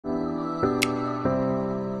Hey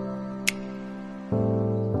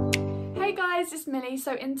guys, it's Millie.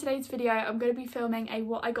 So in today's video I'm going to be filming a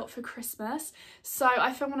what I got for Christmas. So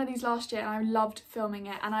I filmed one of these last year and I loved filming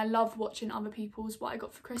it, and I love watching other people's what I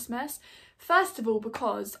got for Christmas. First of all,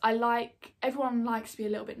 because everyone likes to be a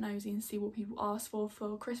little bit nosy and see what people ask for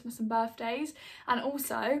Christmas and birthdays, and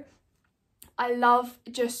also I love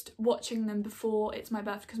just watching them before it's my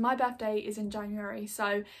birthday, because my birthday is in January,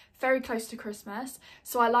 so very close to Christmas.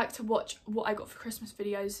 So I like to watch what I got for Christmas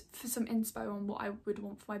videos for some inspo on what I would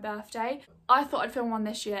want for my birthday. I thought I'd film one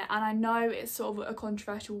this year, and I know it's sort of a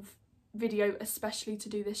controversial video, especially to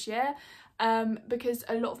do this year, because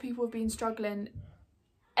a lot of people have been struggling.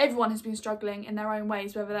 Everyone has been struggling in their own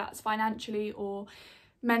ways, whether that's financially or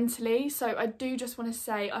mentally. So I do just want to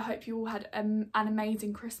say I hope you all had an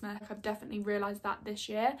amazing Christmas. I've definitely realised that this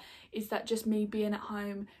year, is that just me being at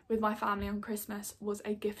home with my family on Christmas was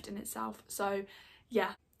a gift in itself. So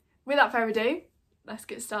yeah, without further ado, let's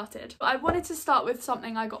get started. I wanted to start with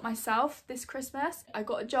something I got myself this Christmas. I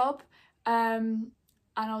got a job and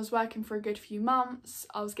I was working for a good few months.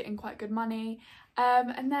 I was getting quite good money,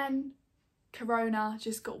 and then Corona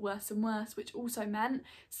just got worse and worse, which also meant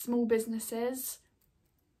small businesses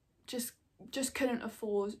just couldn't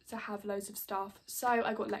afford to have loads of staff. So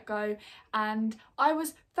I got let go, and I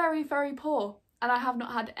was very, very poor, and I have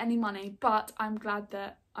not had any money, but I'm glad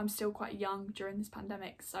that I'm still quite young during this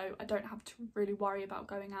pandemic, so I don't have to really worry about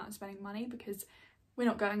going out and spending money, because we're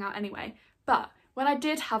not going out anyway. But when I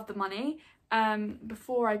did have the money,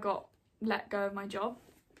 before I got let go of my job,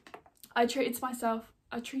 I treated myself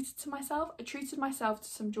to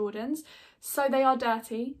some Jordans. So they are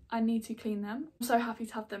dirty, I need to clean them. I'm so happy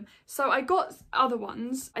to have them. So I got other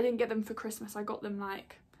ones. I didn't get them for Christmas, I got them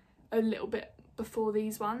like a little bit before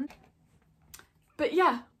these ones. But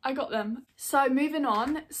yeah, I got them. So moving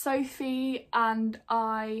on, Sophie and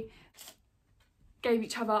I gave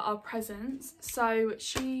each other our presents. So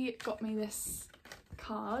she got me this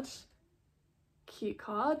card, cute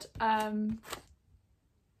card,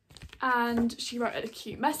 and she wrote a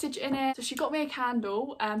cute message in it. So she got me a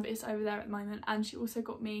candle, but it's over there at the moment, and she also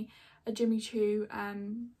got me a Jimmy Choo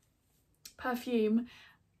perfume,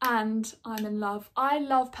 and I'm in love. I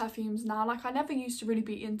love perfumes now. Like, I never used to really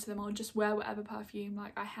be into them. I'll just wear whatever perfume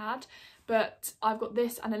like I had, but I've got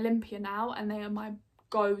this and Olympia now, and they are my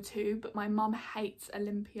go-to. But my mum hates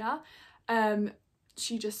Olympia.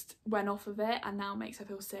 She just went off of it and now makes her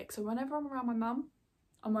feel sick. So whenever I'm around my mum,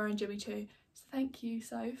 I'm wearing Jimmy Choo. So thank you,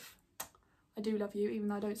 Soph. I do love you, even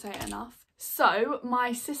though I don't say it enough. So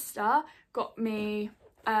my sister got me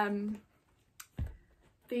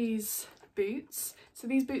these boots. So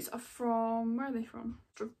these boots are from, where are they from?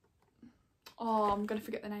 Oh, I'm gonna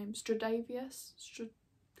forget the name. Stradavius?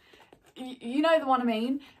 You know the one I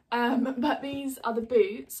mean. But these are the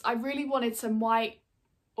boots. I really wanted some white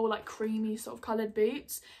or like creamy sort of coloured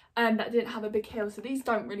boots that didn't have a big heel. So these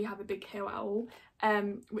don't really have a big heel at all,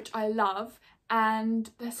 which I love, and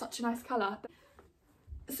they're such a nice colour.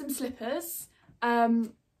 Some slippers. I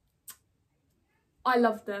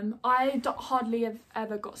love them. I hardly have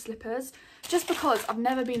ever got slippers, just because I've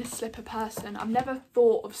never been a slipper person. I've never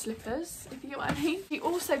thought of slippers, if you know what I mean. He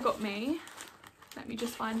also got me, let me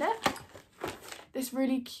just find it, this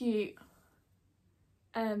really cute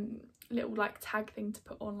little like tag thing to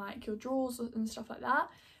put on like your drawers and stuff like that.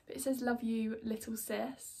 But it says "Love you, little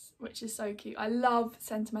sis," which is so cute. I love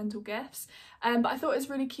sentimental gifts, but I thought it was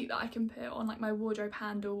really cute that I can put it on like my wardrobe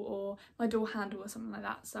handle or my door handle or something like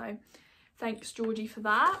that. So thanks, Georgie, for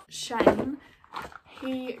that. Shane,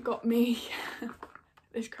 he got me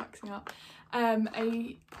this cracks me up, let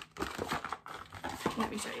me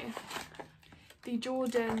show you the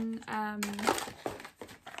Jordan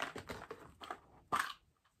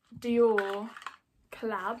Dior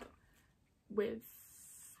collab with,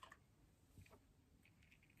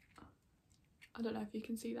 I don't know if you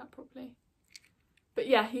can see that properly, but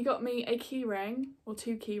yeah, he got me a key ring, or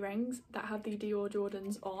two key rings that had the Dior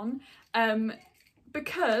Jordans on,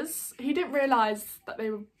 because he didn't realise that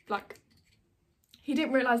they were like, he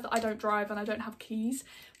didn't realise that I don't drive and I don't have keys,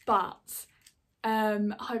 but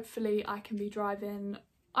hopefully I can be driving,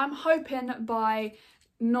 I'm hoping by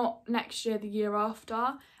not next year, the year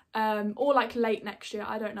after, or like late next year,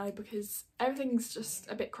 I don't know, because everything's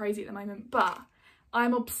just a bit crazy at the moment. But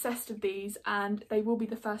I'm obsessed with these, and they will be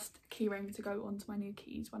the first keyring to go onto my new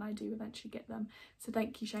keys when I do eventually get them. So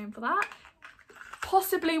thank you, Shane, for that.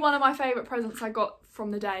 Possibly one of my favourite presents I got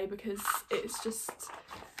from the day, because it's just,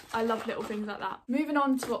 I love little things like that. Moving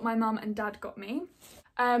on to what my mum and dad got me.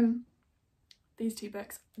 these two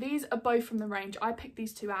books. These are both from the range. I picked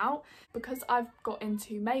these two out because I've got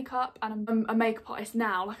into makeup and I'm a makeup artist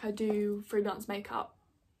now, like I do freelance makeup.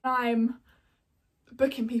 When I'm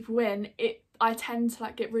booking people in, I tend to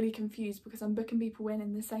like get really confused because I'm booking people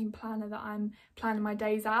in the same planner that I'm planning my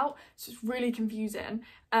days out, so it's really confusing.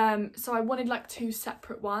 So I wanted like two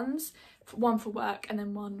separate ones, one for work and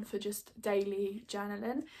then one for just daily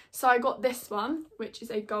journaling. So I got this one, which is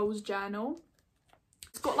a goals journal.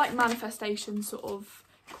 It's got like manifestation sort of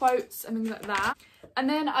quotes and things like that. And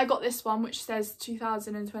then I got this one which says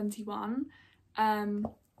 2021,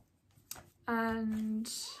 and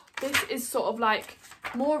this is sort of like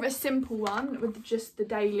more of a simple one with just the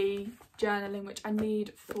daily journaling, which I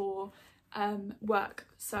need for work,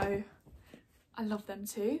 so I love them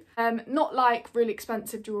too. Not like really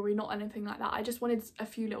expensive jewellery, not anything like that. I just wanted a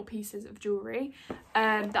few little pieces of jewellery.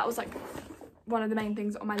 That was like one of the main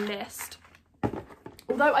things on my list.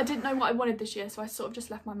 Although I didn't know what I wanted this year, so I sort of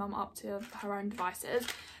just left my mum up to her own devices.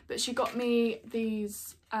 But she got me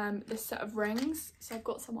these, this set of rings, so I've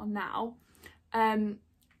got some on now.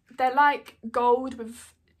 They're like gold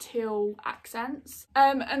with teal accents.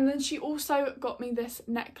 And then she also got me this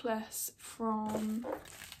necklace from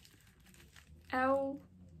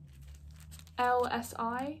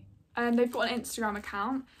LSI, and they've got an Instagram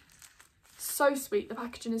account. So sweet, the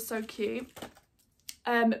packaging is so cute.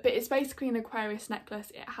 But it's basically an Aquarius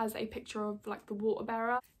necklace. It has a picture of like the water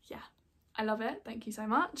bearer. Yeah, I love it, thank you so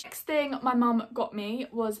much. Next thing my mum got me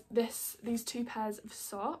was these two pairs of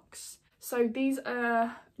socks. So these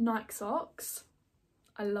are Nike socks.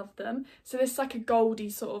 I love them. So this is like a goldy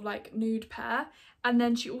sort of like nude pair. And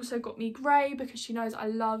then she also got me grey because she knows I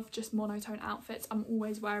love just monotone outfits. I'm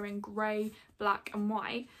always wearing grey, black and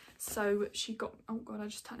white. So she got, oh god, I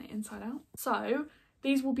just turned it inside out. So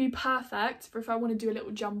these will be perfect for if I want to do a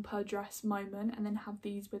little jumper dress moment and then have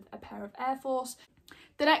these with a pair of Air Force.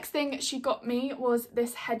 The next thing she got me was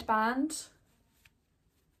this headband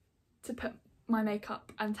to put my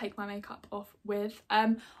makeup and take my makeup off with.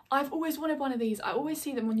 I've always wanted one of these. I always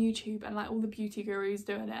see them on YouTube and like all the beauty gurus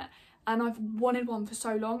doing it, and I've wanted one for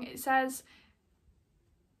so long. It says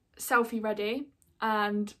selfie ready,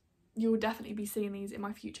 and you'll definitely be seeing these in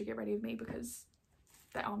my future get ready with me because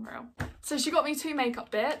they're unreal. So she got me two makeup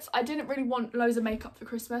bits. I didn't really want loads of makeup for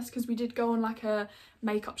Christmas because we did go on like a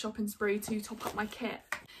makeup shopping spree to top up my kit.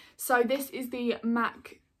 So this is the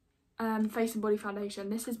MAC Face and Body foundation.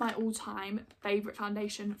 This is my all-time favourite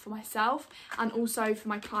foundation for myself and also for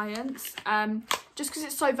my clients, just because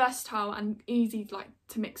it's so versatile and easy like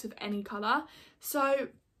to mix with any colour. So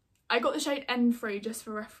I got the shade N3 just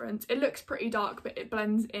for reference. It looks pretty dark but it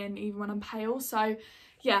blends in even when I'm pale. So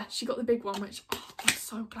yeah, she got the big one, which I'm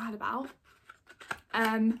so glad about.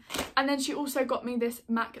 And then she also got me this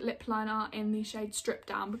MAC lip liner in the shade Strip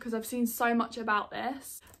Down because I've seen so much about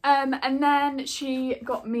this. And then she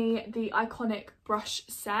got me the iconic brush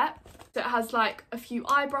set. So it has like a few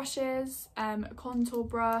eye brushes, a contour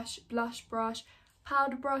brush, blush brush,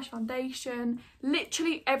 powder brush, foundation,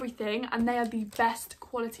 literally everything, and they are the best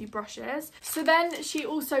quality brushes. So then she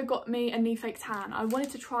also got me a new fake tan. I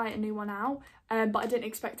wanted to try a new one out, but I didn't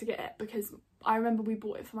expect to get it because I remember we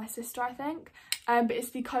bought it for my sister, I think. But it's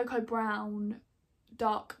the Cocoa Brown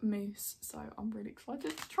Dark Mousse, so I'm really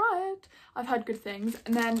excited to try it. I've heard good things.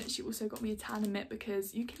 And then she also got me a tan and mitt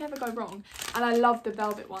because you can never go wrong. And I love the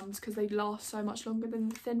velvet ones because they last so much longer than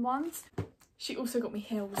the thin ones. She also got me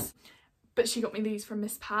heels, but she got me these from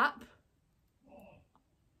Miss Pap.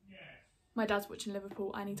 My dad's watching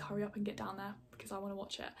Liverpool. I need to hurry up and get down there because I want to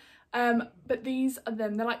watch it. But these are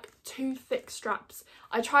them. They're like two thick straps.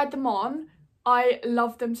 I tried them on. I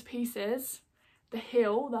love them to pieces. The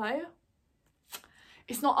heel though,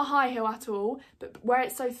 it's not a high heel at all, but where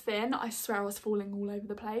it's so thin, I swear I was falling all over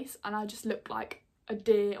the place and I just looked like a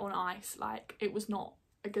deer on ice. Like, it was not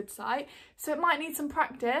a good sight. So it might need some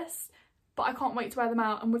practice, but I can't wait to wear them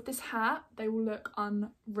out. And with this hat, they will look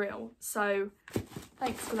unreal. So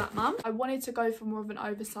thanks for that, Mum. I wanted to go for more of an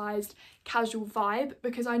oversized casual vibe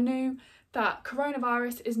because I knew that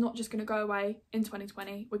coronavirus is not just going to go away in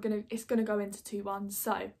 2020. It's going to go into 21.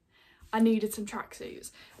 So I needed some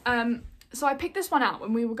tracksuits. So I picked this one out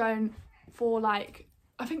when we were going for like,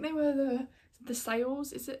 I think they were the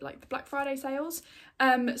sales. Is it like the Black Friday sales?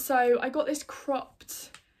 So I got this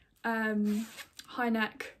cropped high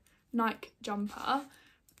neck Nike jumper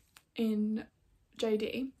in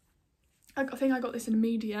JD. I think I got this in a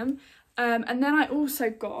medium. And then I also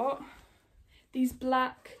got these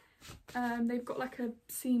black, they've got like a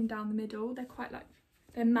seam down the middle. They're quite like,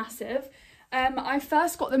 they're massive. I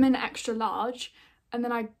first got them in extra large and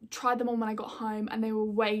then I tried them on when I got home and they were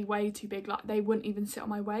way too big. Like, they wouldn't even sit on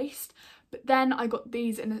my waist. But then I got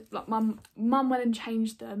these in like mum went and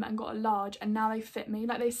changed them and got a large, and now they fit me.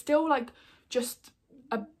 Like they still like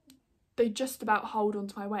they just about hold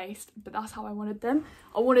onto my waist, but that's how I wanted them.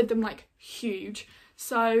 I wanted them like huge.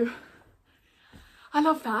 So I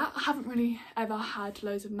love that. I haven't really ever had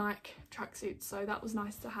loads of Nike tracksuits, so that was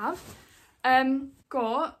nice to have.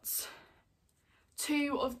 Got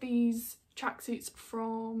 2 of these tracksuits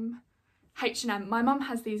from H&M. My mum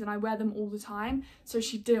has these and I wear them all the time, so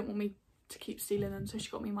she didn't want me to keep stealing them, so she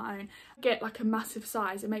got me my own. I get like a massive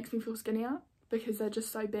size. It makes me feel skinnier because they're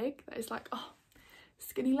just so big that it's like, oh,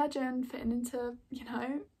 skinny legend fitting into, you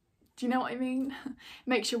know, do you know what I mean? It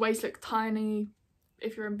makes your waist look tiny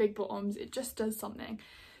if you're in big bottoms. It just does something.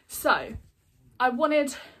 So I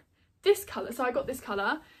wanted this colour, so I got this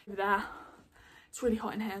colour over there. It's really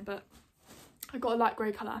hot in here, but I got a light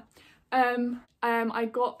grey colour. I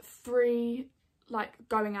got 3 like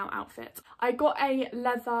going out outfits. I got a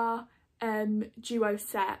leather duo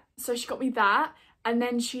set, so she got me that, and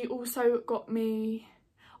then she also got me,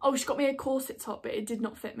 oh, she got me a corset top, but it did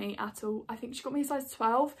not fit me at all. I think she got me a size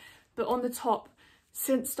 12, but on the top,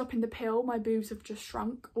 since stopping the pill, my boobs have just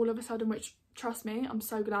shrunk all of a sudden, which, trust me, I'm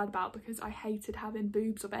so glad about, because I hated having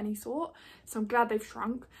boobs of any sort, so I'm glad they've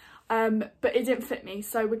shrunk. But it didn't fit me,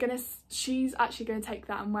 so she's actually gonna take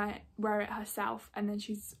that and wear it herself, and then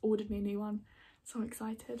she's ordered me a new one, so I'm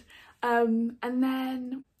excited. And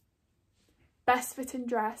then best fitting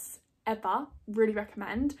dress ever, really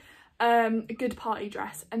recommend. A good party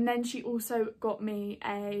dress. And then she also got me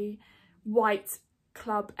a white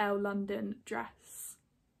Club L London dress.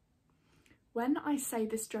 When I say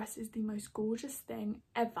this dress is the most gorgeous thing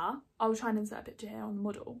ever, I'll try and insert a picture here on the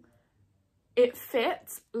model. It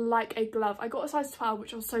fits like a glove. I got a size 12,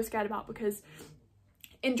 which I was so scared about, because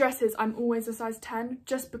in dresses I'm always a size 10,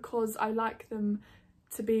 just because I like them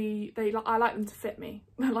to be, I like them to fit me.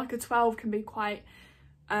 Like a 12 can be quite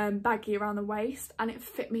baggy around the waist, and it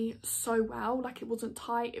fit me so well. Like it wasn't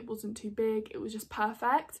tight, it wasn't too big, it was just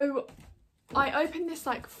perfect. So I opened this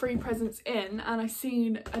like 3 presents in, and I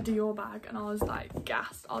seen a Dior bag, and I was like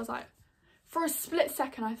gassed. I was like, for a split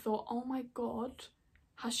second I thought, oh my god,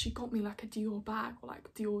 has she got me like a Dior bag or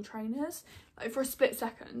like Dior trainers? Like for a split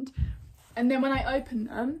second. And then when I opened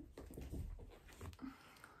them,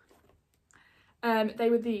 they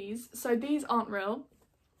were these. So these aren't real.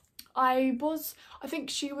 I think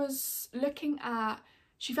she was looking at,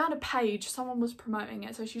 she found a page, someone was promoting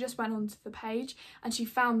it, so she just went onto the page and she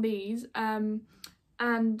found these, and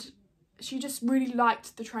she just really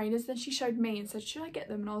liked the trainers. Then she showed me and said, should I get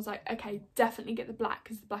them? And I was like, okay, definitely get the black,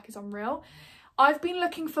 because the black is unreal. I've been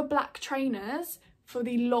looking for black trainers for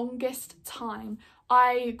the longest time.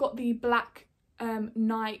 I got the black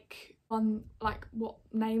Nike one, like what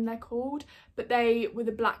name they're called, but they were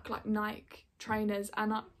the black like Nike trainers,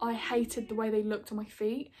 and I hated the way they looked on my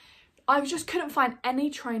feet. I just couldn't find any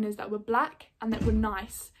trainers that were black and that were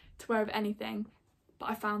nice to wear with anything, but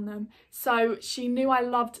I found them. So she knew I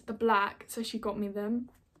loved the black, so she got me them.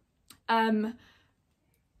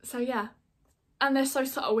 So yeah, and they're so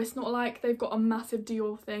subtle. It's not like they've got a massive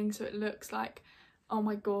Dior thing, so it looks like, oh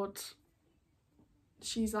my god,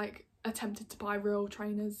 she's like attempted to buy real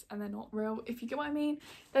trainers and they're not real, if you get what I mean.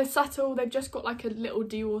 They're subtle, they've just got like a little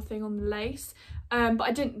Dior thing on the lace, but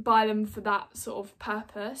I didn't buy them for that sort of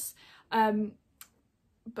purpose,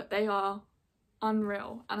 but they are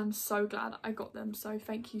unreal, and I'm so glad I got them. So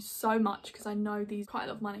thank you so much, because I know these quite a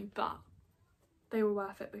lot of money, but they were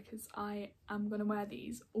worth it, because I am gonna wear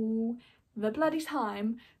these all the bloody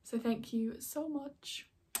time. So thank you so much.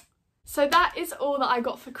 So that is all that I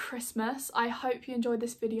got for Christmas. I hope you enjoyed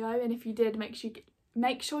this video, and if you did,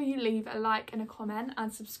 make sure you leave a like and a comment,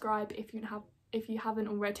 and subscribe if you haven't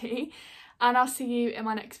already. And I'll see you in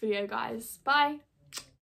my next video, guys. Bye.